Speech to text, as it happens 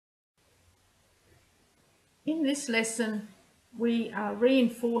In this lesson, we are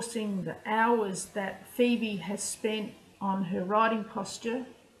reinforcing the hours that Phoebe has spent on her riding posture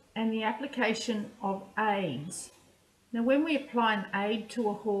and the application of aids. Now, when we apply an aid to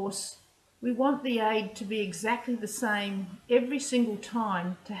a horse, we want the aid to be exactly the same every single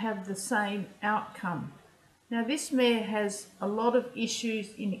time to have the same outcome. Now, this mare has a lot of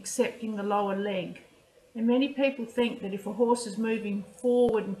issues in accepting the lower leg, and many people think that if a horse is moving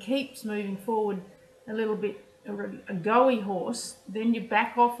forward and keeps moving forward a little bit, a goey horse, then you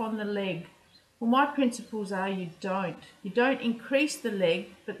back off on the leg. Well, my principles are you don't. You don't increase the leg,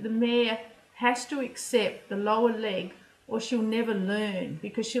 but the mare has to accept the lower leg or she'll never learn,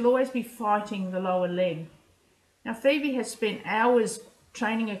 because she'll always be fighting the lower leg. Now, Phoebe has spent hours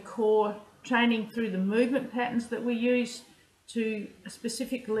training her core, training through the movement patterns that we use to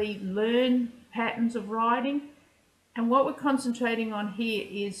specifically learn patterns of riding. And what we're concentrating on here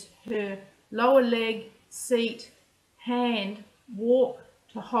is her lower leg, seat, hand, walk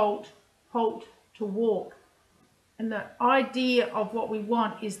to halt, halt to walk. And the idea of what we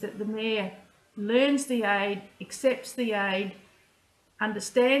want is that the mare learns the aid, accepts the aid,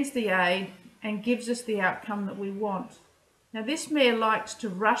 understands the aid, and gives us the outcome that we want. Now, this mare likes to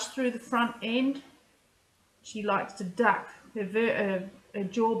rush through the front end. She likes to duck her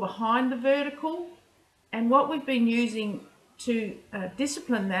jaw behind the vertical. And what we've been using to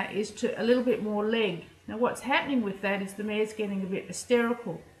discipline that is to a little bit more leg. Now, what's happening with that is the mare's getting a bit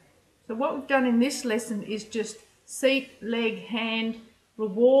hysterical. So what we've done in this lesson is just seat, leg, hand,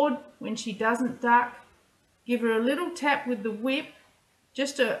 reward when she doesn't duck, give her a little tap with the whip,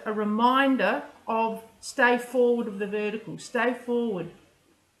 just a reminder of stay forward of the vertical, stay forward,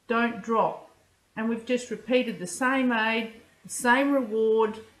 don't drop. And we've just repeated the same aid, the same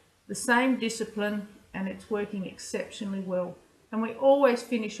reward, the same discipline, and it's working exceptionally well. And we always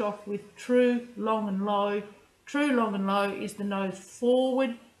finish off with true, long and low. True, long and low is the nose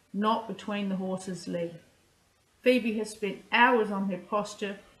forward, not between the horse's leg. Phoebe has spent hours on her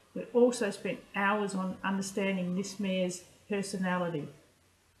posture. We've also spent hours on understanding this mare's personality.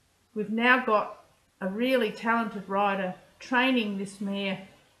 We've now got a really talented rider training this mare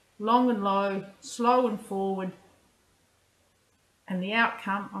long and low, slow and forward. And the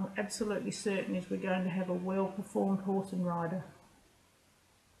outcome, I'm absolutely certain, is we're going to have a well-performed horse and rider.